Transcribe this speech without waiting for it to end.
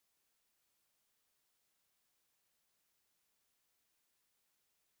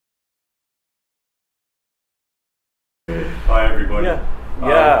everybody.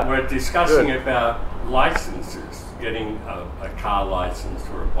 Yeah. We're discussing about licenses, getting a car license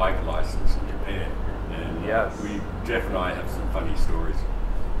or a bike license in Japan. And Jeff and I have some funny stories.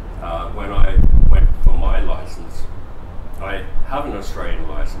 When I went for my license, I have an Australian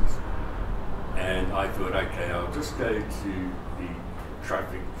license, and I thought, okay, I'll just go to the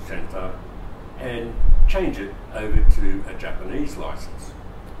traffic centre and change it over to a Japanese license.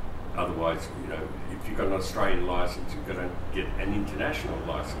 Otherwise, if you've got an Australian license, you've got to get an international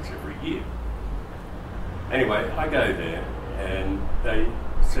license every year. Anyway, I go there and they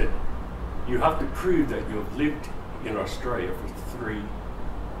said, you have to prove that you've lived in Australia for 3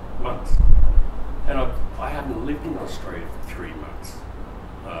 months. And I haven't lived in Australia for 3 months.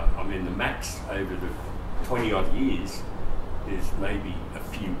 I mean, the max over the 20 odd years is maybe a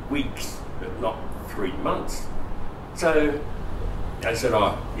few weeks, but not 3 months. So they said,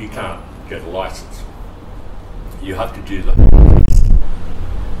 oh, you can't get a license. You have to do the whole test.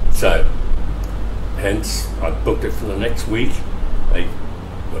 So, hence, I booked it for the next week. They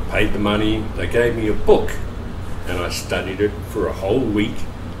paid the money. They gave me a book, and I studied it for a whole week.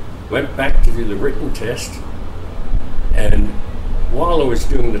 Went back to do the written test, and while I was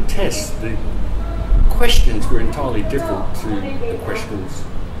doing the test, the questions were entirely different to the questions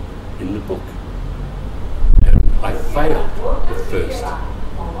in the book. And I failed the first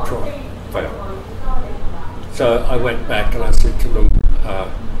try. Failed. So I went back and I said to them,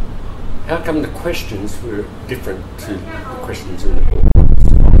 how come the questions were different to the questions in the book?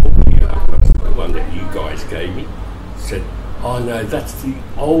 So the one that you guys gave me said, oh no, that's the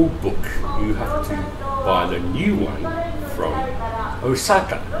old book. You have to buy the new one from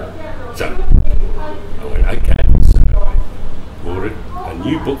Osaka. So I went, okay. So I ordered a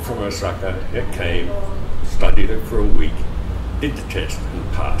new book from Osaka. It came, studied it for a week, did the test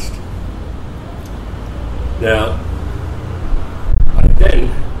and passed. Now, I then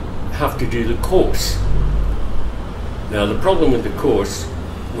have to do the course. Now the problem with the course,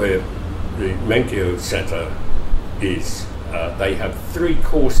 where the Menkyo Center is, they have 3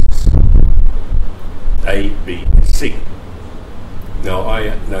 courses, A, B, and C. Now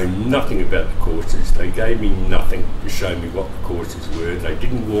I know nothing about the courses. They gave me nothing to show me what the courses were. They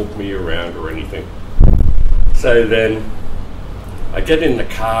didn't walk me around or anything. So then I get in the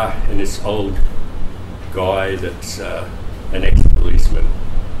car, and this old guy that's an ex-policeman,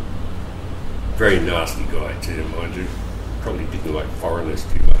 very nasty guy too, mind you, probably didn't like foreigners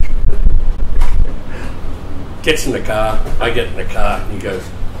too much. Gets in the car, I get in the car, and he goes,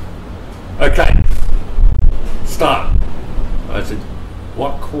 okay, start. I said,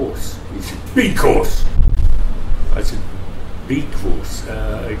 what course? He said, B course. I said, B course,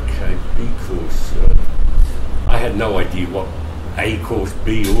 okay, B course. I had no idea what A course,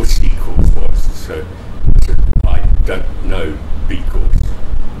 B or C course was, so I said, I don't know B course.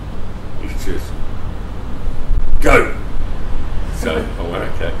 He says, go. So I went,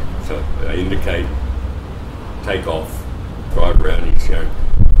 okay. So I indicate, take off, drive around, he's going,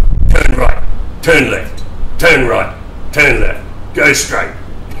 turn right, turn left, turn right, turn left, go straight.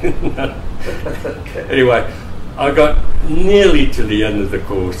 Anyway, I got nearly to the end of the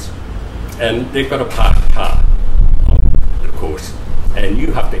course, and they've got a parked car on the course, and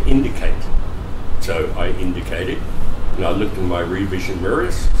you have to indicate. So I indicated, and I looked in my rear vision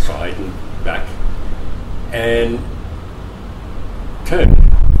mirrors, side and back, and turned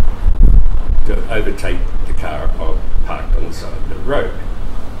to overtake the car parked on the side of the road.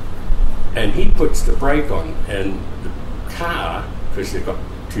 And he puts the brake on, and the car, because they've got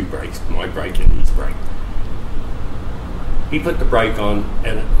 2 brakes, my brake and his brake, he put the brake on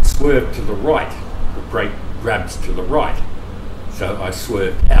and it swerved to the right. The brake grabs to the right. So I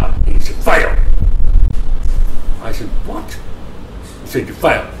swerved out, and he said, fail. I said, what? He said, you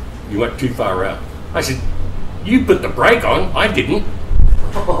failed. You went too far out. I said, you put the brake on, I didn't.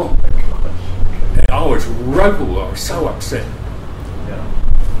 Oh my gosh. And I was ropable, I was so upset. Yeah.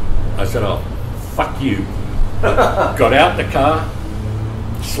 I said, oh, fuck you. Got out the car,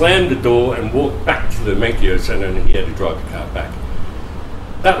 slammed the door, and walked back to the Menkyo Center, and he had to drive the car back.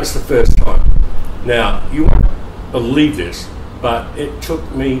 That was the first time. Now, you won't believe this, but it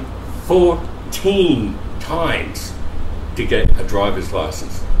took me 14 times to get a driver's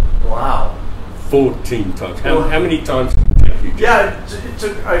license. Wow. 14 times. How many times did it take you? Yeah, it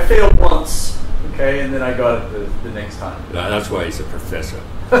took, I failed once, okay, and then I got it the next time. No, that's why he's a professor.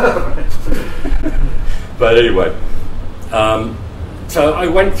 But anyway, so I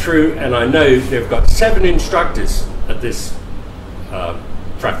went through, and I know they've got 7 instructors at this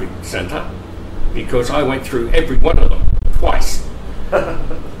traffic centre, because I went through every one of them twice.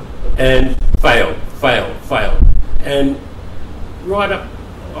 And failed. And right up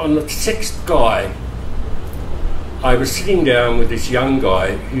on the sixth guy, I was sitting down with this young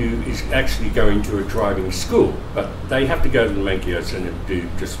guy who is actually going to a driving school, but they have to go to the Mankio Centre and do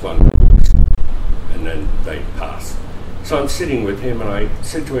just one course, and then they pass. So I'm sitting with him, and I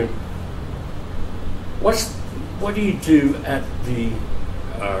said to him, what do you do at the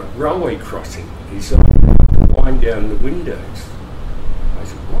railway crossing? He said, I wind down the windows. I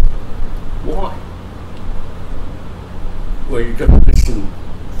said, what? Why? Well, you've got to listen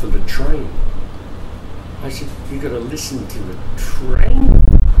for the train. I said, you've got to listen to the train?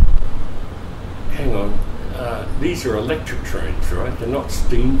 Hang on, these are electric trains, right? They're not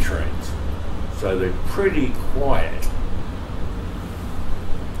steam trains. So they're pretty quiet.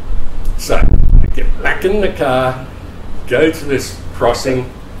 So I get back in the car, go to this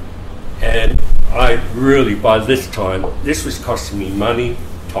crossing, and I really, by this time, this was costing me money,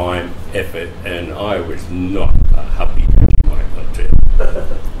 time, effort, and I was not a happy mate, I'll tell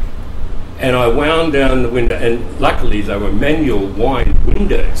you. And I wound down the window, and luckily they were manual wind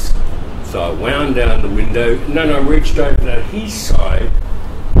windows. So I wound down the window, and then I reached over to his side.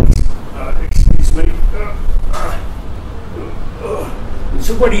 Excuse me. He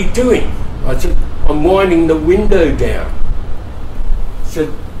said, what are you doing? I said, I'm winding the window down. He said,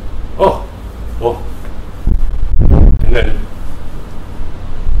 oh. And then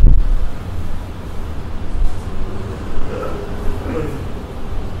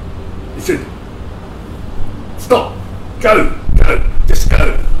he said, stop, go, just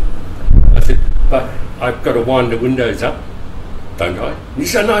go. I said, but I've got to wind the windows up, don't I? And he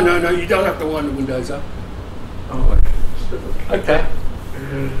said, no, you don't have to wind the windows up. Oh, okay.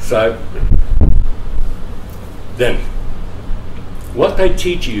 So then, what they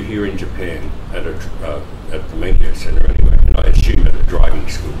teach you here in Japan at the Mankio Centre anyway, and I assume at a driving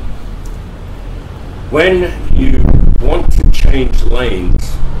school, when you want to change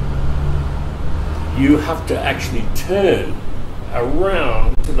lanes, you have to actually turn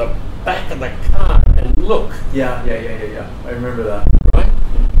around to the back of the car and look. Yeah. I remember that. Right?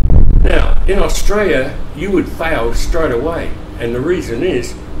 Now, in Australia, you would fail straight away. And the reason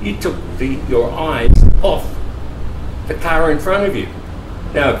is, you took your eyes off the car in front of you.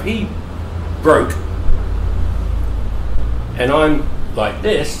 Now, if he broke, and I'm like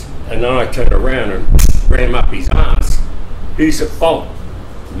this, and then I turn around and ram up his ass, who's at fault?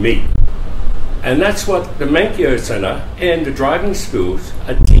 Me. And that's what the Mankio Centre and the driving schools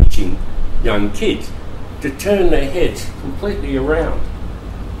are teaching young kids, to turn their heads completely around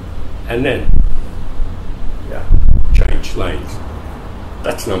and then change lanes.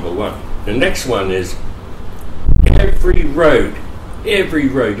 That's number one. The next one is every road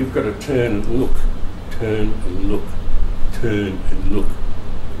you've got to turn and look, turn and look, turn and look.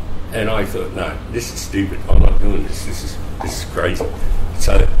 And I thought, no, this is stupid. I'm not doing this. This is crazy.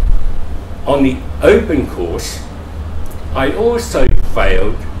 So on the open course, I also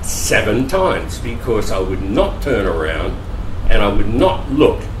failed 7 times because I would not turn around and I would not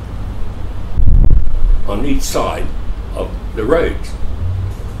look on each side of the roads.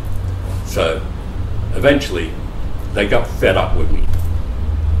 So eventually they got fed up with me.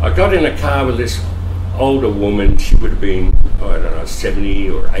 I got in a car with this older woman. She would have been, I don't know, 70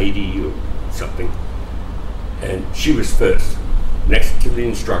 or 80 or something. And she was first, next to the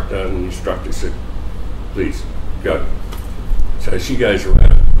instructor, and the instructor said, please, go. So she goes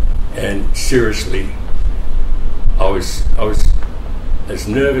around, and seriously, I was as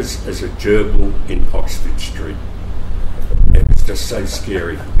nervous as a gerbil in Oxford Street. It was just so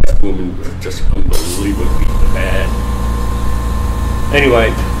scary. This woman was just unbelievably bad.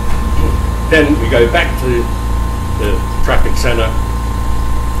 Anyway, then we go back to the traffic centre.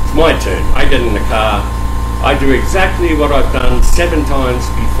 It's my turn. I get in the car. I do exactly what I've done 7 times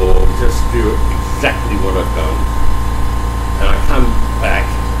before, just do exactly what I've done. And I come back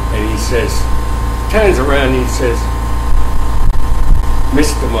and he says, turns around and he says,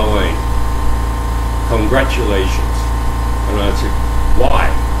 Mr. Moeen, congratulations. And I said,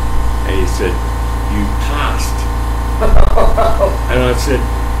 why? And he said, you passed. And I said,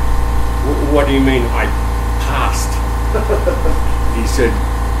 what do you mean I passed? He said,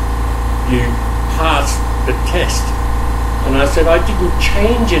 you passed the test. And I said, I didn't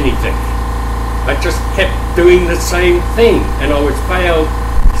change anything. I just kept doing the same thing, and I was failed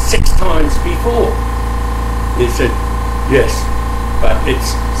 6 times before. He said, yes, but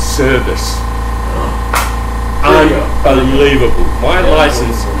it's service. Unbelievable. My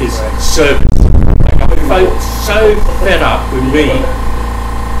license is service. I felt so fed up with me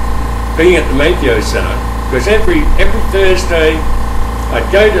being at the Mankio Centre, because every Thursday I'd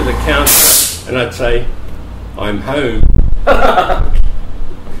go to the counter and I'd say, I'm home,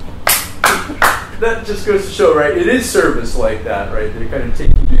 That just goes to show, right? It is service like that, right? They kind of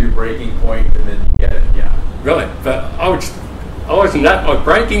take you to your breaking point, and then you get it. Yeah. Right, but I wasn't at my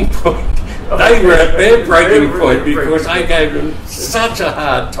breaking point. They were at their breaking point because I gave them such a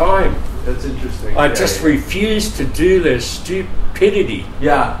hard time. That's interesting. I just refused to do their stupidity.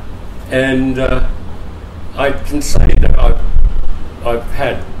 Yeah. And I can say that I've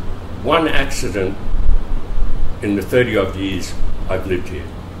had one accident in the 30-odd years I've lived here.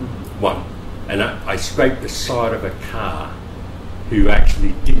 Mm-hmm. One. And I scraped the side of a car who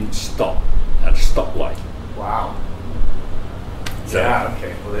actually didn't stop at a stoplight. Wow. So yeah,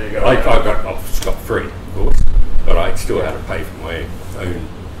 okay. Well, there you go. I got off scot-free, of course, but I still had to pay for my own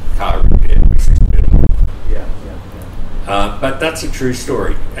car repair, which is minimal. Yeah. But that's a true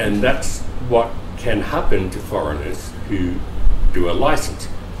story, and that's what can happen to foreigners who do a license.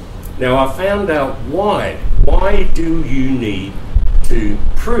 Now, I found out why. Why do you need to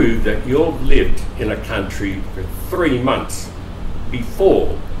prove that you've lived in a country for 3 months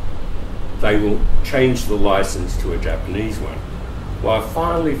before they will change the license to a Japanese one? Well, I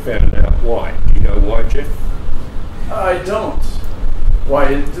finally found out why. Do you know why, Jeff? I don't.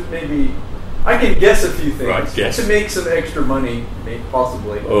 Why? Maybe I can guess a few things. Right, guess. To make some extra money,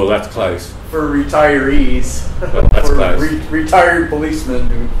 possibly. Oh, that's close. For retirees, Well, that's for close. Retired policemen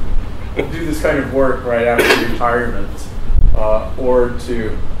who do this kind of work right after retirement, or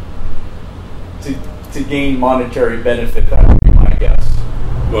to gain monetary benefit. That would be my guess.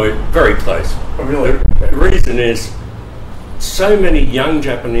 Well, very close. Oh, really? The reason is so many young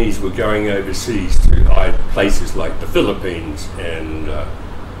Japanese were going overseas to places like the Philippines and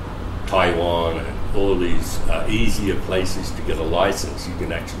Taiwan and all these easier places to get a license. You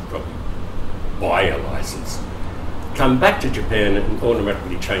can actually probably buy a license, come back to Japan and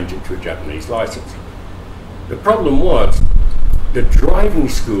automatically change it to a Japanese license. The problem was the driving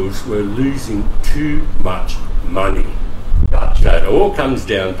schools were losing too much money. Gotcha. So it all comes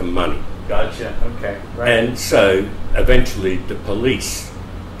down to money. Gotcha. Okay. Right. And so eventually the police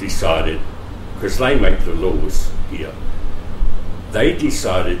decided, because they make the laws here, they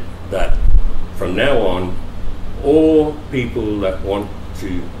decided that from now on, all people that want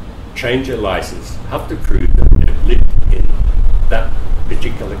to change their license have to prove that they've lived in that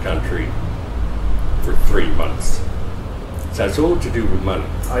particular country for 3 months. So it's all to do with money.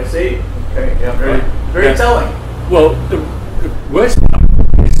 I see. Okay. Yeah. Very telling. Well, the worst part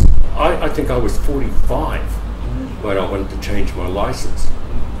is I think I was 45 when I wanted to change my license.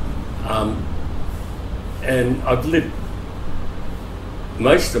 And I've lived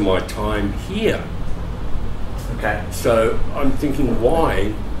most of my time here. Okay. So I'm thinking,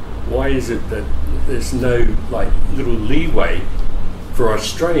 why is it that there's no little leeway for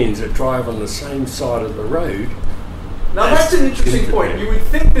Australians that drive on the same side of the road? Now that's an interesting point. You would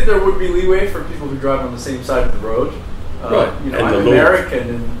think that there would be leeway for people who drive on the same side of the road. Right. I'm American,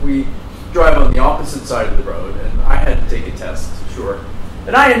 and we drive on the opposite side of the road, and I had to take a test, sure.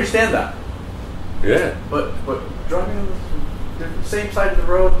 And I understand that. Yeah. But driving on the same side of the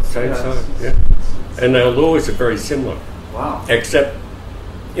road? Same side, yeah. And our laws are very similar. Wow. Except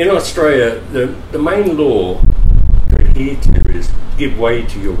in Australia, the main law to adhere to is give way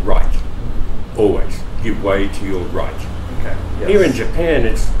to your right. Always. Give way to your right. Okay. Yes. Here in Japan,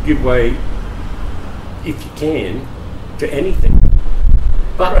 it's give way, if you can, to anything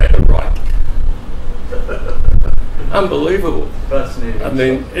but the right. Unbelievable. Fascinating. I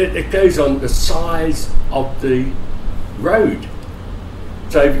mean, it goes on the size of the road.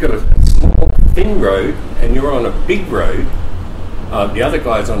 So if you've got a small, thin road and you're on a big road, the other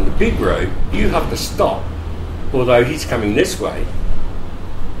guy's on the big road, you have to stop. Although he's coming this way,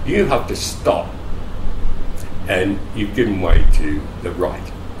 you have to stop. And you've given way to the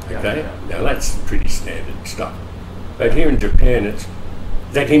right. Okay? Yeah. Now that's pretty standard stuff. But here in Japan, it's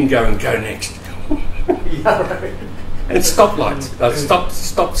let him go and go next. Yeah, right. And stoplights,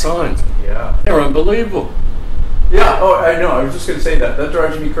 stop signs. Yeah. They're unbelievable. Yeah, oh, I know. I was just going to say that. That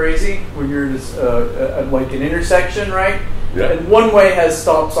drives me crazy when you're at like an intersection, right? Yeah. And one way has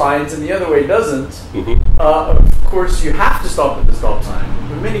stop signs and the other way doesn't. Mm-hmm. Of course, you have to stop at the stop sign,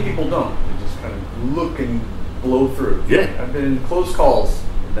 but many people don't. They just kind of look and blow through. Yeah. I've been in close calls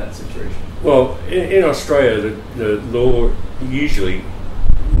in that situation. Well, in Australia, the law usually,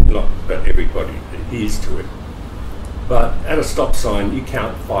 not that everybody adheres to it, but at a stop sign, you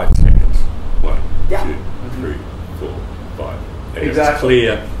count 5 seconds. 1, 2, 3, 4, 5. And exactly.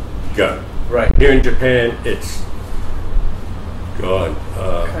 It's clear, go. Right. Here in Japan, it's, God.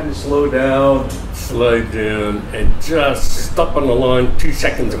 Kind of slow down. Slow down and just stop on the line, 2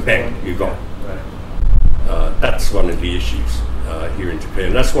 seconds and bang, you're gone. Right. that's one of the issues here in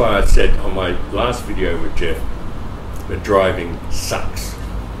Japan. That's why I said on my last video with Jeff that driving sucks.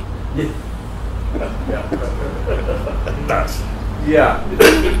 Yeah. It does. Yeah,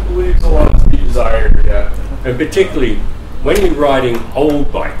 it leaves a lot to be desired, yeah. And particularly when you're riding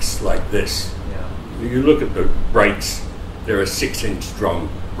old bikes like this, you look at the brakes, they're a 6-inch drum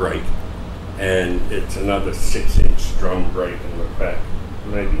brake, and it's another 6-inch drum brake in the back,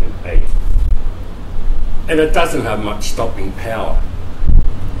 maybe an 8. And it doesn't have much stopping power.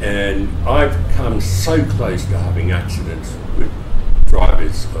 And I've come so close to having accidents with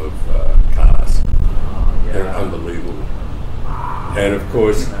drivers of cars. They're unbelievable. And of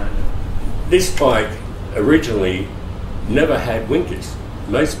course, this bike originally never had winkers.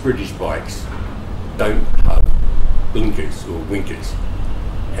 Most British bikes don't have blinkers or winkers.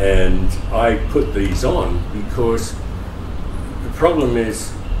 And I put these on because the problem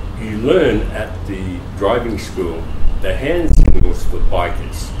is you learn at the driving school the hand signals for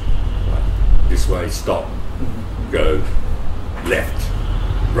bikers. Like this way, stop, go, left,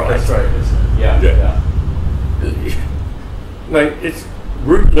 right. That's right, isn't it? Yeah. Mate, it's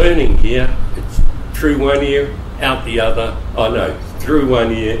route learning here. It's through one ear, out the other. Oh no, through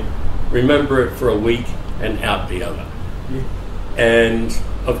one ear, remember it for a week, and out the other. Yeah. And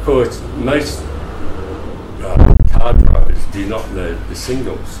of course, most car drivers do not know the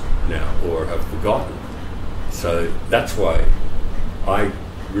signals now or have forgotten. So that's why I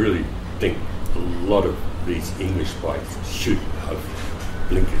really think a lot of these English bikes should have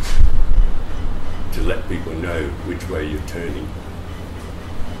blinkers to let people know which way you're turning.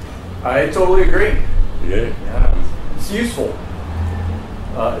 I totally agree. Yeah. It's useful.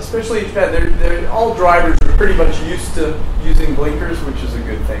 Especially in Japan, they're all drivers are pretty much used to using blinkers, which is a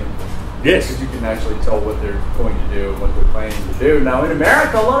good thing. Yes. Because you can actually tell what they're going to do and what they're planning to do. Now in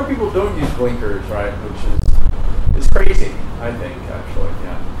America, a lot of people don't use blinkers, right? Which is crazy, I think, actually.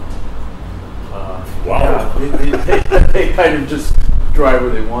 Yeah. Wow. Yeah, they kind of just drive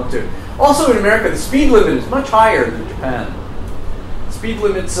where they want to. Also in America, the speed limit is much higher than Japan. Speed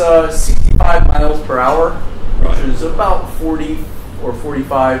limit's 65 miles per hour, which is about 40 or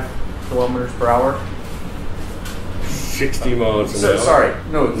 45 kilometers per hour. 60 miles an hour. Sorry,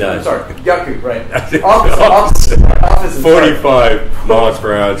 no, sorry. Yaku, right. Opposite. 45 miles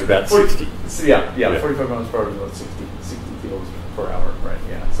per hour is about 60. So yeah, 45 miles per hour is about 60 kilos per hour, right,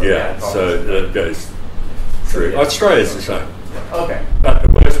 yeah. So that goes through. Australia's the same. Okay. But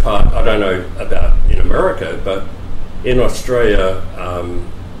the worst part, I don't know about in America, but in Australia,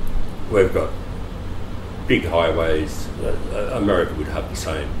 we've got big highways. America would have the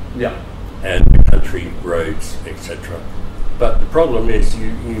same. Yeah. And the country roads, etc. But the problem is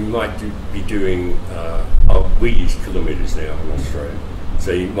you might be doing, we use kilometres now in Australia,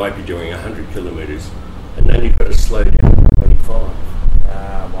 so you might be doing 100 kilometres, and then you've got to slow down to 25.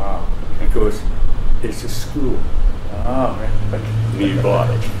 Wow. Because it's a school. Oh, right. Nearby.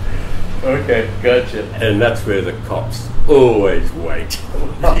 Okay, gotcha. And that's where the cops always wait.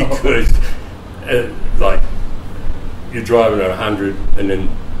 Because, like, you're driving at 100 and then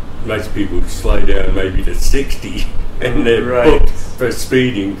most people slow down maybe to 60 and they're booked for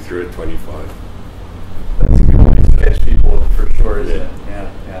speeding through a 25. That's a good way to catch people for sure, isn't it?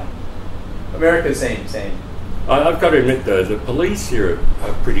 Yeah. America, same. I've got to admit though, the police here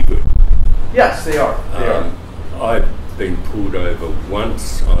are pretty good. Yes, they are. I've been pulled over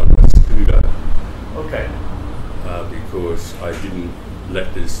once on a scooter. Okay. Because I didn't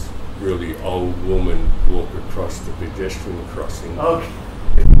let this really old woman walk across the pedestrian crossing. Okay.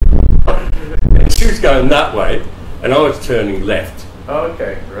 And she was going that way, and I was turning left.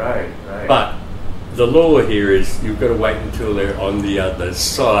 Okay, right. But the law here is you've got to wait until they're on the other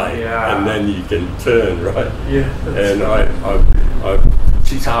side, and then you can turn, right? Yeah. And I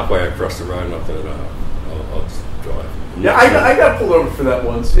she's halfway across the road, and I thought, I'll just drive. Yeah, I got pulled over for that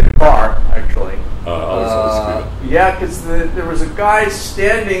once in a car, actually. I was on a scooter. Yeah, because there was a guy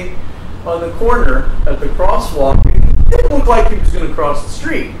standing on the corner at the crosswalk. It didn't look like he was going to cross the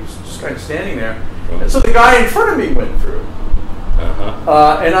street. He was just kind of standing there. And so the guy in front of me went through.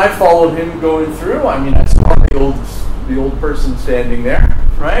 And I followed him going through. I mean, I saw the old person standing there,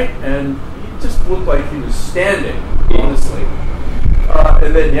 right? And he just looked like he was standing, honestly.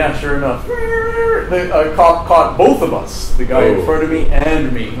 And then, sure enough, the cop caught both of us, the guy in front of me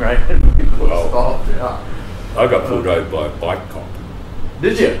and me, right? And we both stopped, I got pulled over by a bike cop.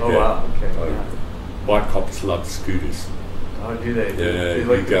 Did you? Oh, wow. Okay. Bike cops love scooters. Oh, do they? Yeah, they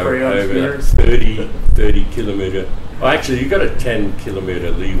like you go prey on over scooters? 30 kilometre. Well, actually, you've got a 10 kilometre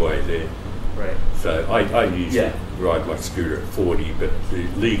leeway there. Right. So I usually ride my scooter at 40, but the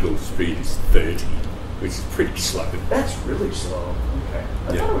legal speed is 30. which is pretty slow. That's really slow. Okay.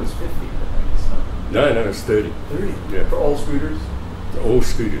 I thought it was 50. No, it's 30. 30? Yeah. For all scooters? All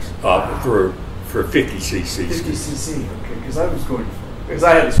scooters. Wow. For a 50cc. 50cc, okay. Because I was going, because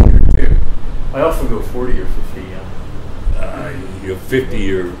I had a scooter too. I often go 40 or 50, yeah. You're 50,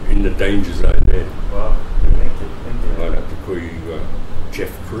 you're in the danger zone there. Wow. Thank you. I'd have to call you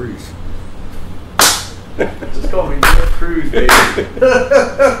Jeff Cruz. Just call me Jeff Cruz, baby.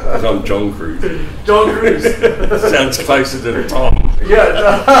 I'm John Cruz. John Cruz. Sounds closer to Tom. Yeah, it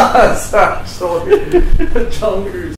does, actually. John Cruz.